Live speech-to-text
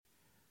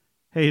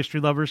Hey, history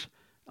lovers.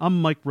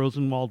 I'm Mike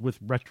Rosenwald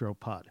with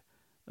Retropod,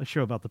 a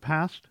show about the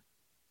past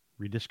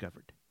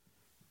rediscovered.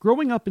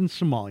 Growing up in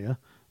Somalia,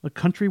 a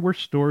country where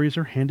stories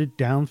are handed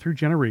down through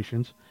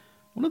generations,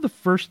 one of the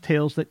first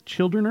tales that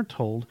children are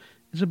told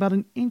is about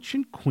an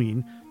ancient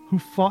queen who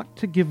fought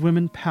to give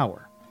women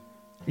power,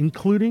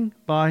 including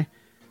by,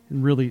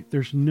 and really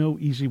there's no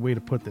easy way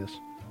to put this,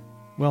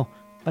 well,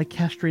 by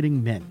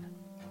castrating men.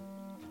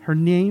 Her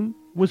name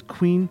was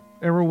Queen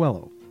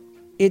Arowello.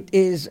 It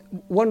is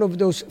one of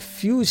those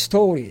few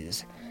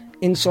stories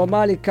in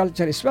Somali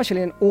culture,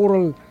 especially in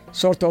oral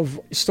sort of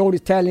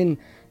storytelling,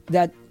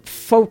 that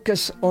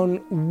focus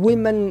on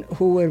women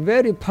who were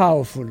very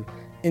powerful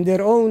in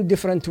their own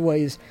different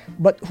ways,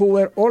 but who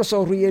were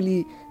also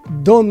really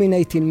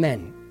dominating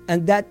men.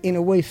 And that, in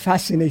a way,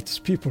 fascinates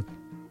people.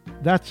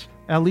 That's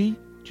Ali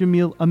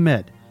Jamil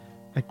Ahmed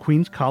at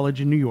Queens College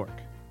in New York.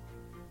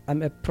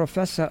 I'm a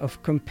professor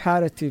of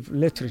comparative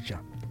literature,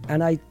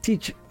 and I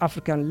teach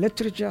African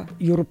literature,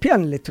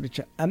 European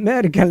literature,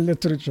 American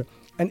literature,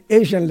 and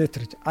Asian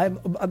literature.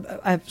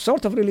 I've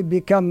sort of really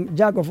become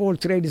jack of all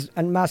trades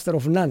and master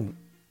of none.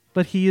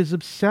 But he is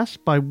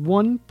obsessed by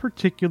one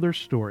particular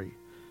story,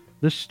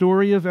 the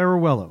story of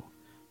Arowello,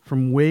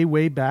 from way,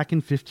 way back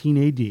in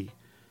 15 AD,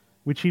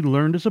 which he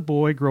learned as a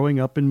boy growing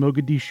up in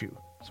Mogadishu,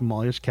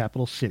 Somalia's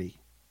capital city.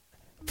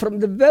 From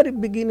the very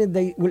beginning,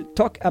 they will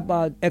talk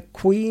about a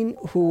queen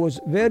who was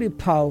very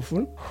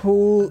powerful,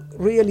 who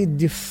really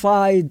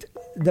defied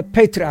the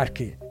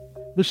patriarchy.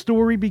 The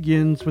story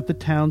begins with the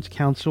town's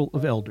council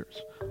of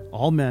elders,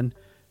 all men,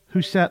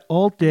 who sat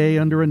all day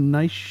under a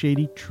nice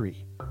shady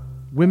tree.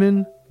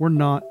 Women were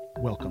not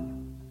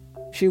welcome.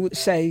 She would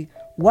say,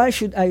 why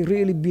should I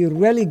really be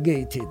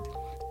relegated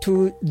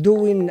to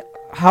doing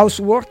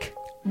housework?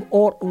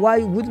 Or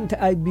why wouldn't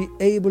I be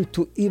able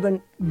to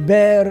even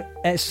bear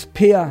a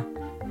spear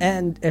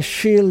and a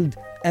shield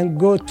and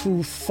go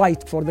to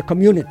fight for the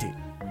community?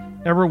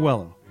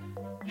 Arowello.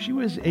 She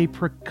was a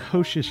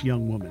precocious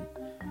young woman,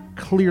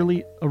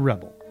 clearly a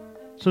rebel.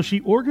 So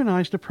she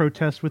organized a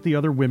protest with the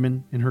other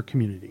women in her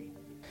community.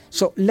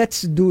 So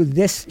let's do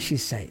this, she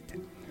said.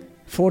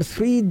 For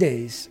 3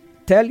 days,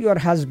 tell your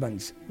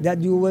husbands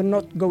that you were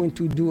not going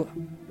to do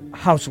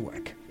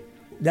housework,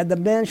 that the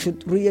man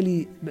should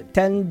really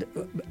tend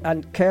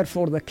and care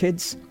for the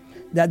kids,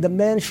 that the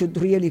man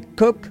should really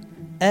cook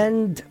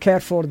and care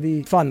for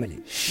the family.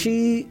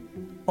 She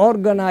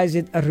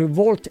organized a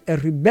revolt, a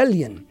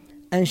rebellion,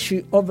 and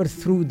she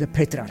overthrew the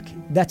patriarchy.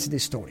 That's the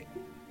story.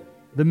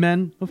 The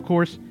men, of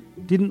course,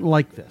 didn't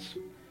like this,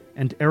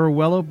 and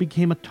Arowello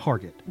became a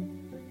target.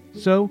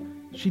 So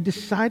she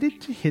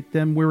decided to hit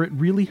them where it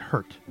really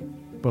hurt,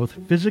 both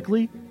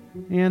physically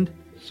and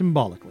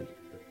symbolically.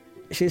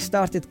 She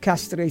started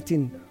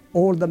castrating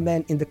all the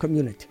men in the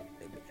community,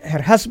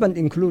 her husband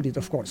included,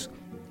 of course.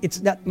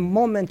 It's that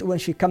moment when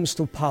she comes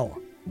to power.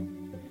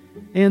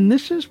 And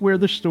this is where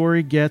the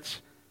story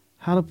gets,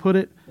 how to put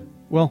it,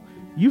 well,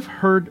 you've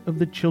heard of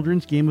the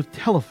children's game of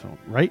telephone,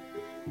 right?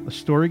 A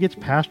story gets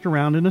passed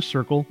around in a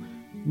circle,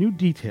 new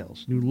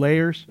details, new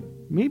layers,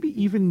 maybe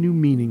even new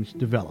meanings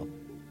develop.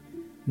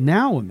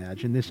 Now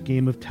imagine this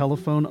game of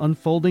telephone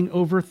unfolding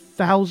over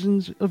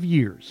thousands of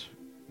years.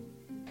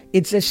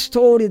 It's a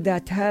story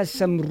that has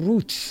some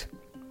roots,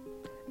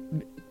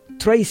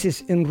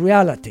 traces in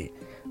reality,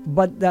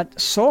 but that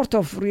sort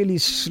of really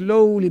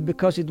slowly,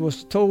 because it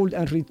was told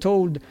and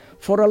retold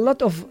for a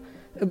lot of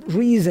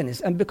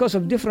reasons and because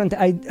of different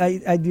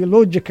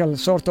ideological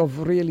sort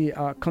of really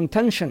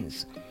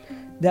contentions,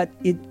 that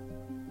it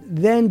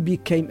then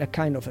became a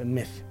kind of a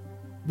myth.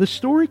 The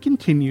story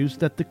continues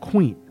that the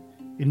queen,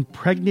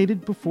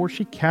 impregnated before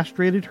she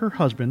castrated her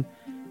husband,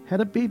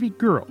 had a baby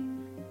girl,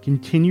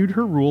 continued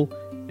her rule,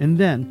 and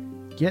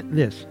then, get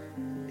this,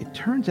 it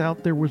turns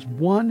out there was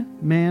one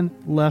man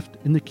left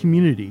in the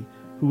community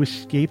who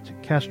escaped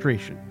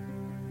castration.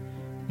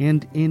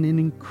 And in an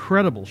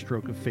incredible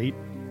stroke of fate,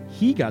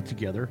 he got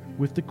together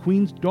with the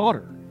queen's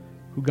daughter,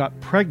 who got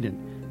pregnant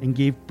and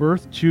gave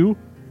birth to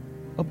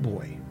a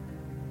boy.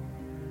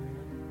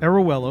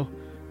 Arowello,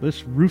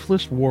 this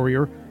ruthless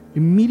warrior,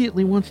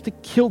 immediately wants to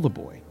kill the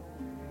boy.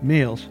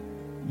 Males,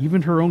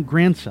 even her own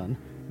grandson,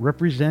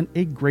 represent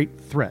a great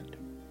threat.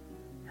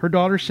 Her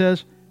daughter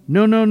says,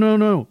 "No, no, no,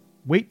 no,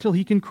 wait till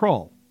he can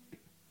crawl."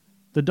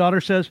 The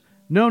daughter says,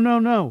 "No, no,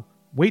 no,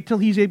 wait till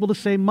he's able to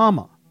say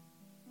mama."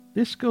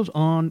 This goes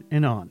on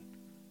and on.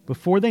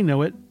 Before they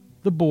know it,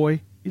 the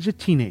boy is a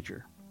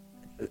teenager.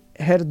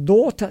 Her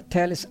daughter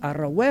tells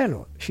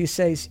Arowello, she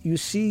says, you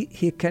see,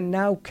 he can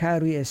now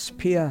carry a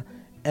spear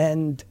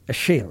and a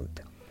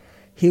shield.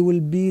 He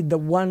will be the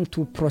one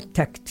to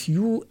protect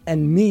you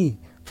and me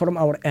from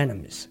our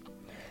enemies.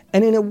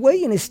 And in a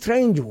way, in a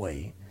strange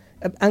way,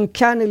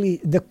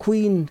 uncannily, the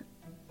queen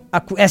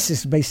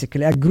acquiesces,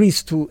 basically,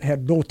 agrees to her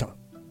daughter.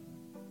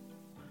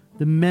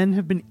 The men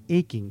have been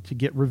aching to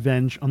get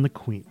revenge on the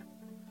queen.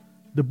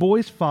 The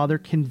boy's father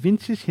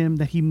convinces him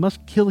that he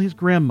must kill his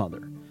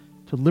grandmother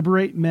to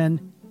liberate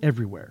men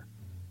everywhere.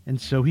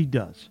 And so he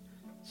does,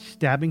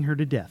 stabbing her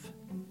to death.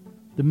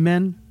 The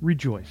men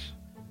rejoice.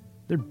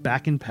 They're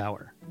back in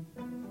power.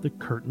 the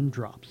curtain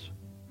drops.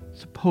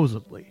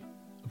 Supposedly,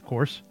 of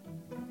course.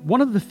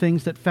 One of the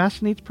things that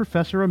fascinates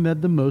Professor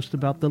Ahmed the most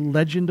about the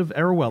legend of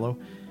Arowello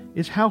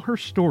is how her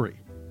story,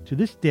 to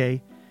this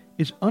day,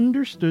 is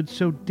understood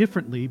so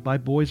differently by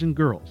boys and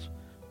girls,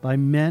 by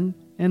men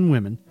and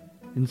women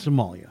in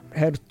Somalia.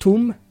 Her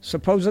tomb,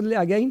 supposedly,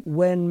 again,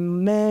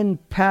 when men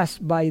pass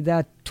by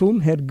that tomb,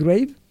 her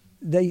grave,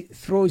 they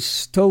throw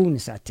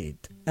stones at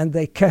it and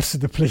they curse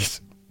the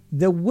place.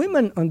 The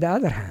women, on the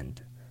other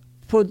hand,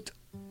 put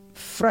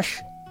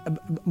fresh,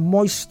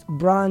 moist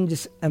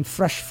branches and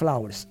fresh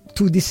flowers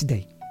to this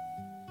day.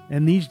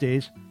 And these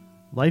days,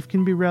 life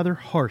can be rather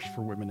harsh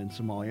for women in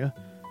Somalia,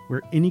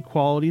 where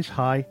inequality is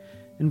high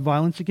and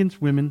violence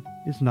against women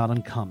is not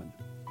uncommon.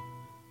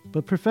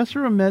 But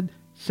Professor Ahmed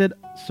said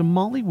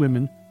Somali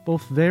women,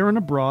 both there and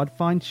abroad,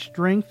 find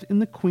strength in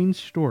the Queen's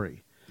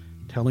story,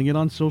 telling it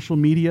on social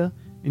media,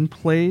 in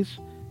plays,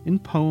 in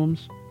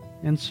poems,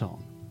 and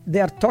song.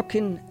 They are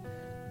talking,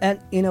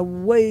 and in a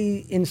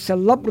way, in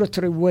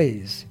celebratory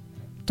ways,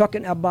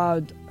 talking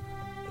about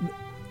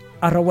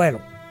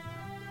Arowello,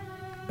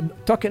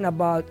 talking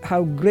about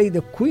how great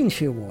the Queen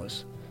she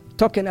was,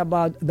 talking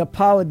about the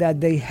power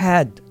that they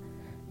had,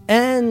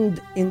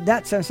 and in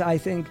that sense, I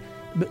think,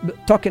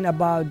 talking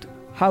about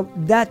how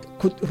that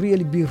could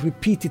really be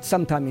repeated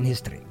sometime in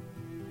history.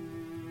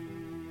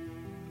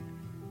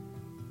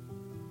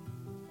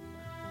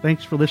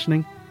 Thanks for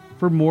listening.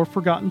 For more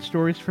forgotten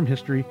stories from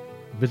history,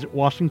 visit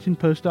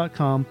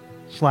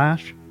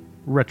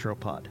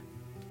WashingtonPost.com/retropod.